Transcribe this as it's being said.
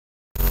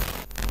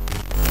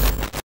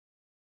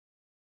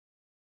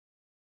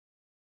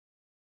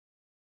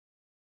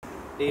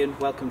Ian,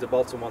 welcome to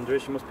Bolton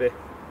Wanderers. You must be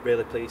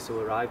really pleased to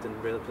have arrived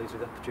and really pleased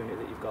with the opportunity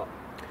that you've got.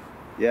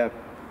 Yeah,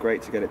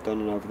 great to get it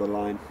done and over the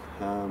line.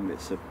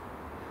 It's a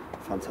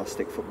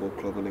fantastic football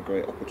club and a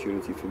great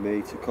opportunity for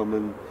me to come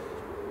and,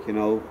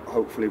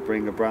 hopefully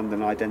bring a brand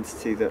and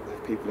identity that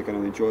people are going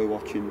to enjoy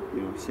watching.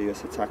 See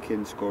us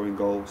attacking, scoring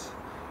goals.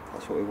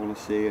 That's what we want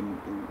to see,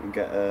 and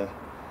get a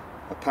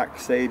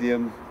packed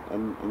stadium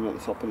and at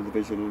the top of the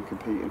division and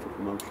competing for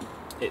promotion.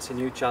 It's a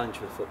new challenge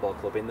for the football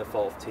club in the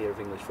fourth tier of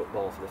English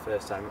football for the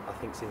first time, I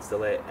think, since the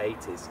late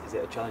 80s. Is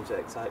it a challenge that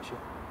excites you?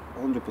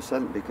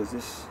 100%, because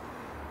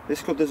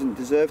this club doesn't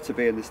deserve to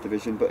be in this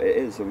division, but it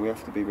is, and we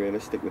have to be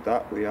realistic with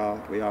that. We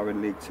are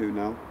in League Two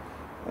now,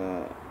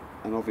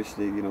 and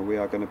obviously, we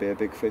are going to be a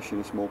big fish in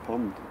a small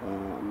pond,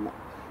 and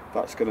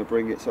that's going to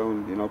bring its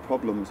own,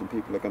 problems, and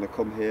people are going to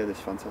come here,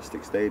 this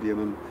fantastic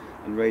stadium,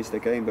 and raise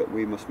their game. But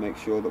we must make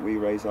sure that we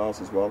raise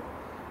ours as well,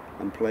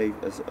 and play,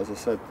 as I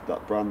said,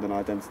 that brand and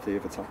identity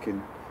of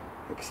attacking,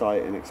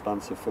 exciting,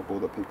 expansive football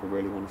that people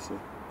really want to see.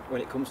 When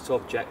it comes to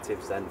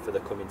objectives then for the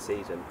coming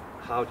season,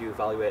 how do you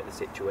evaluate the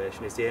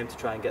situation? Is the aim to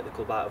try and get the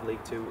club out of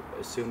League Two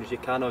as soon as you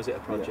can, or is it a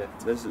project?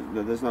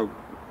 Yeah, there's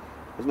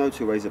no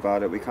two ways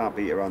about it. We can't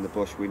beat around the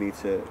bush. We need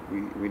to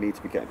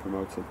be getting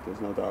promoted.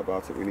 There's no doubt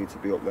about it. We need to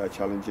be up there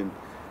challenging.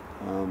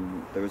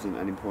 There isn't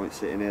any point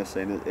sitting here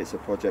saying it's a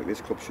project.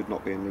 This club should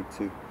not be in League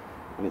Two,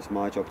 and it's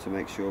my job to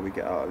make sure we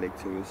get out of League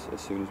Two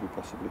as soon as we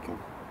possibly can.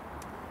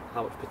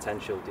 How much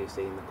potential do you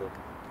see in the club?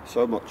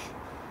 So much,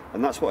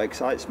 and that's what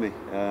excites me.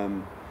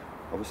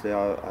 Obviously,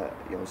 I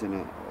was in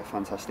a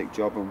fantastic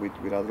job, and we'd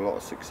had a lot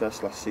of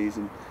success last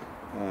season.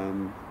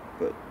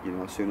 But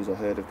as soon as I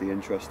heard of the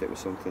interest, it was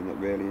something that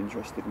really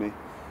interested me,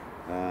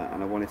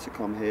 and I wanted to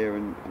come here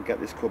and get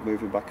this club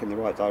moving back in the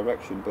right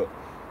direction. But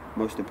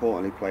most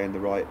importantly, playing the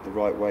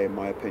right way, in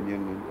my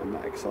opinion, and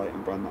that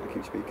exciting brand that I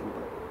keep speaking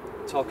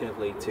about. Talking of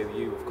League Two,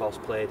 you of course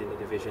played in the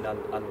division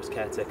and was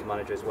caretaker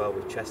manager as well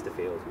with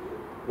Chesterfield.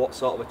 What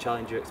sort of a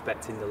challenge are you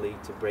expecting the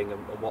league to bring, and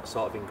what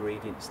sort of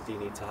ingredients do you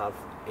need to have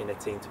in a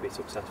team to be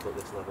successful at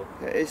this level?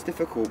 Yeah, it's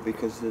difficult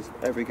because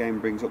every game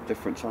brings up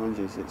different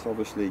challenges. It's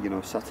obviously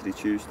Saturday,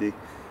 Tuesday,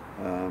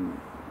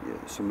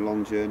 some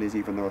long journeys.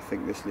 Even though I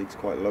think this league's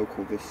quite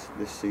local this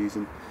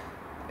season,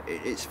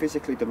 it's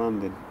physically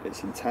demanding.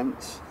 It's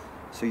intense,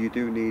 so you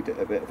do need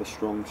a bit of a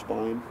strong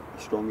spine,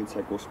 a strong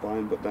integral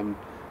spine. But then,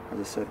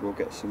 as I said, we'll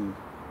get some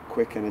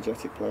quick,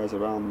 energetic players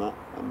around that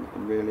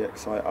and really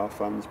excite our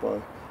fans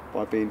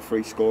by being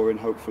free scoring,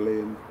 hopefully,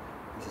 and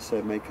as I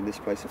said, making this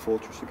place a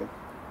fortress again.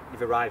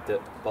 You've arrived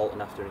at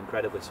Bolton after an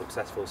incredibly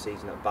successful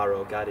season at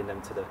Barrow, guiding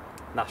them to the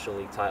National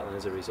League title and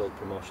as a result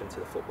promotion to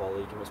the Football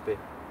League. You must be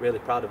really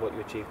proud of what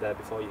you achieved there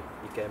before you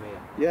came here.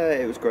 Yeah,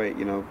 it was great.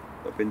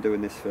 I've been doing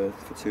this for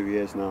 2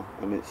 years now,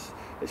 and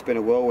it's been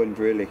a whirlwind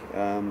really.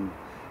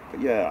 But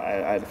yeah,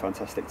 I had a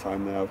fantastic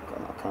time there.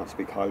 I can't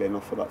speak highly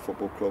enough of that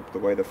football club, the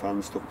way the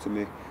fans took to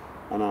me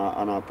and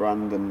our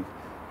brand. And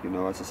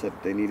as I said,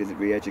 they needed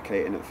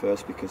re-educating at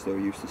first because they were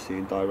used to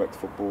seeing direct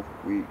football.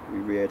 We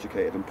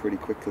re-educated them pretty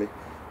quickly,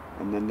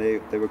 and then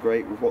they were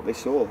great with what they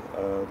saw.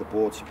 The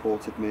board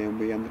supported me, and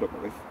we ended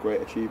up with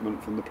great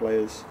achievement from the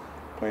players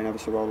playing ever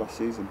so well last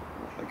season.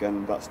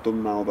 Again, that's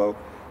done now though,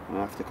 and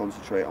I have to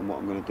concentrate on what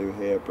I'm going to do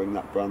here, bring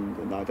that brand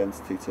and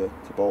identity to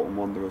Bolton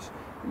Wanderers,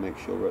 and make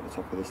sure we're at the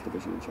top of this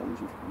division and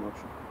challenging for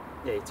promotion.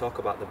 Yeah, you talk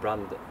about the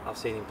brand. I've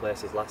seen in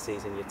places last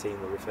season your team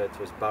were referred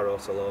to as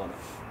Barcelona.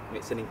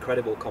 It's an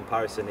incredible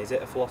comparison. Is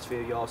it a philosophy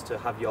of yours to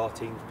have your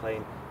teams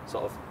playing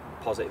sort of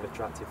positive,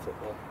 attractive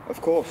football? Of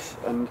course,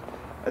 and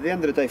at the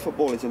end of the day,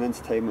 football is an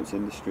entertainment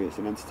industry. It's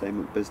an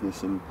entertainment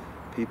business, and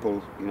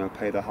people,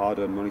 pay their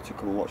hard-earned money to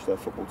come and watch their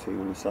football team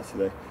on a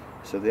Saturday.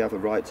 So they have a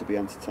right to be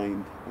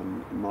entertained.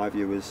 And in my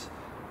view, is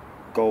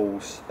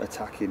goals,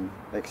 attacking,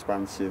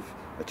 expansive,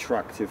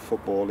 attractive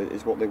football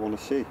is what they want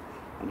to see.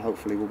 And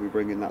hopefully we'll be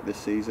bringing that this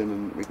season,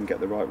 and we can get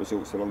the right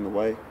results along the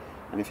way.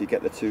 And if you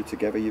get the two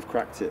together, you've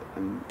cracked it.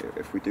 And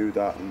if we do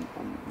that,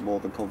 I'm more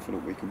than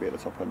confident we can be at the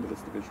top end of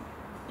this division.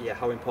 Yeah,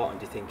 how important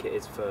do you think it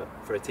is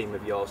for a team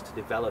of yours to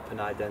develop an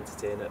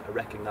identity and a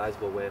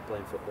recognisable way of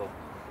playing football?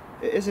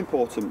 It is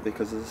important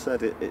because, as I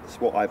said, it's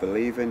what I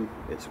believe in.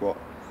 It's what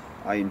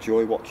I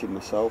enjoy watching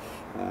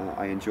myself.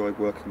 I enjoy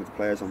working with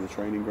players on the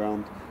training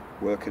ground,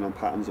 working on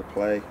patterns of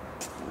play,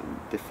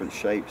 different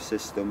shapes,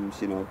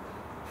 systems,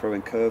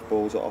 throwing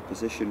curveballs at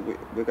opposition.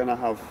 We're going to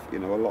have a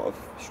lot of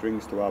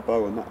strings to our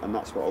bow, and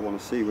that's what I want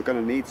to see. We're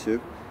going to need to,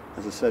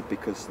 as I said,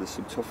 because there's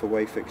some tough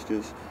away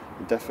fixtures,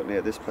 and definitely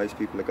at this place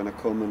people are going to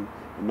come and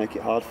make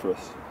it hard for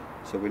us.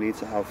 So we need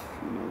to have,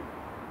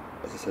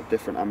 as I said,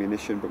 different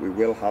ammunition, but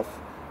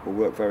we'll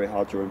work very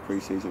hard during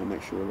pre-season and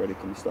make sure we're ready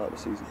come the start of the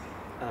season.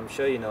 I'm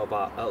sure you know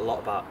a lot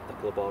about the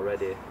club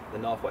already. The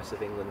northwest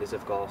of England is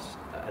of course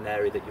an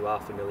area that you are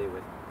familiar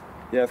with.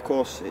 Yeah, of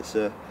course, it's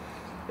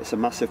a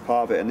massive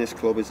part of it, and this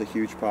club is a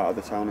huge part of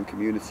the town and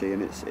community,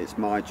 and it's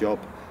my job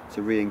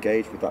to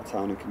re-engage with that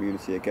town and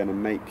community again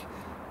and make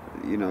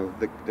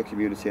the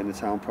community and the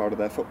town proud of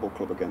their football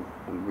club again.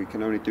 And we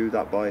can only do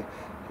that by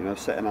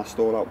setting our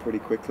stall out pretty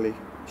quickly,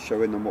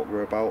 showing them what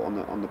we're about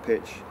on the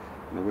pitch,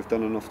 we've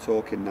done enough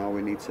talking now.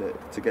 We need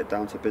to get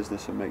down to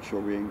business and make sure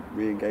we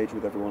re-engage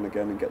with everyone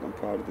again and get them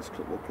proud of this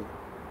football club.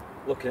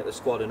 Looking at the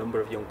squad, a number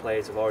of young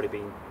players have already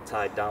been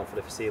tied down for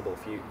the foreseeable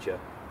future,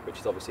 which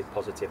is obviously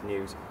positive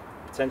news.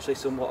 Potentially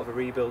somewhat of a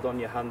rebuild on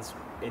your hands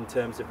in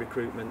terms of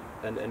recruitment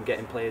and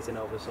getting players in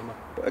over the summer.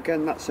 But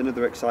again, that's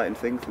another exciting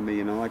thing for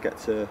me. I get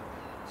to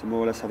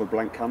more or less have a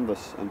blank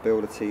canvas and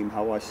build a team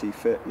how I see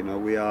fit.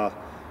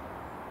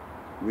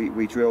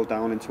 We drill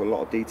down into a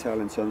lot of detail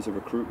in terms of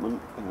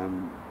recruitment.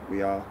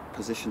 We are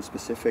position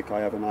specific. I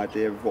have an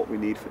idea of what we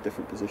need for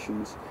different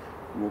positions,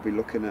 and we'll be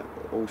looking at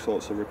all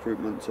sorts of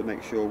recruitment to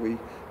make sure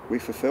we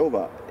fulfil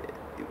that.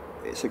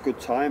 It's a good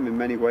time in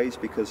many ways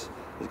because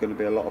there's going to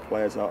be a lot of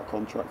players out of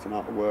contract and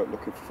out of work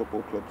looking for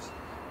football clubs,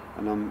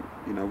 and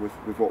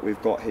with what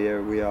we've got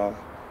here, we are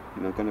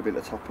going to be at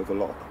the top of a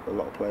lot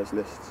of players'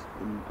 lists,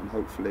 and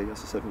hopefully,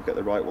 as I said, we'll get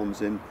the right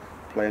ones in,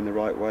 play in the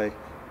right way.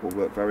 We'll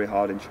work very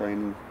hard in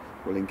training.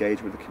 We'll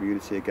engage with the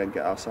community again,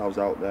 get ourselves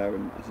out there,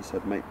 and as I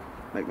said, make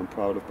them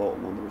proud of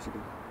Bolton Wanderers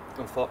again.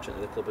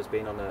 Unfortunately, the club has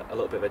been on a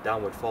little bit of a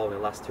downward fall in the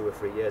last 2 or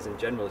 3 years, and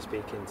generally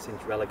speaking,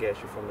 since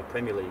relegation from the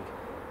Premier League.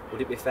 Would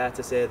it be fair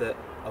to say that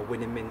a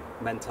winning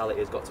mentality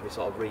has got to be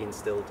sort of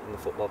reinstilled in the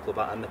football club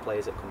and the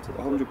players that come to the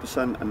club?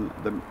 100%, and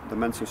the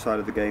mental side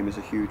of the game is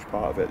a huge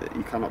part of it.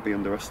 You cannot be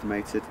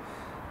underestimated.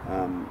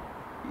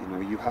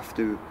 You have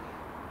to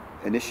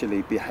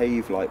initially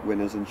behave like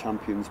winners and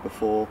champions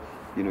before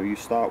you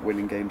start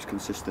winning games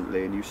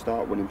consistently and you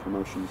start winning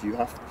promotions. You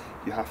have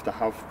to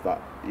have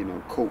that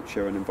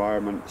culture and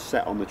environment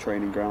set on the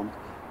training ground,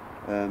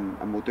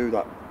 and we'll do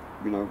that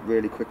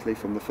really quickly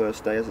from the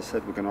first day. As I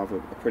said, we're going to have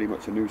a pretty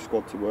much a new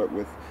squad to work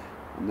with,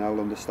 and they'll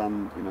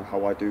understand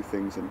how I do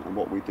things and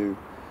what we do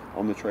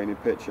on the training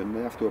pitch, and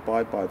they have to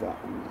abide by that.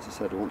 And as I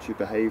said, once you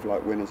behave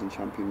like winners and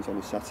champions on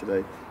a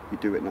Saturday, you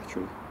do it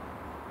naturally.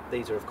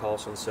 These are of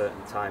course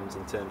uncertain times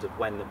in terms of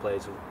when the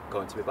players are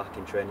going to be back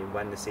in training,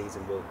 when the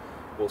season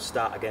will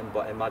start again,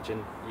 but I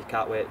imagine you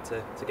can't wait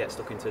to get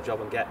stuck into a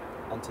job and get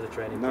onto the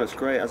training pitch. No, it's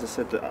great. As I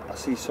said, I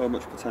see so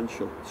much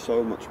potential,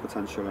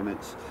 and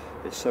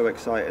it's so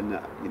exciting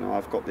that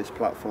I've got this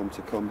platform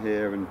to come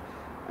here and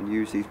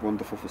use these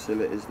wonderful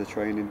facilities, the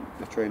training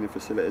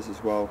facilities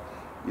as well.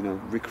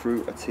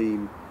 Recruit a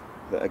team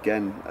that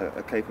again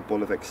are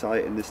capable of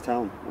exciting this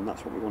town, and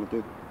that's what we want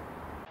to do.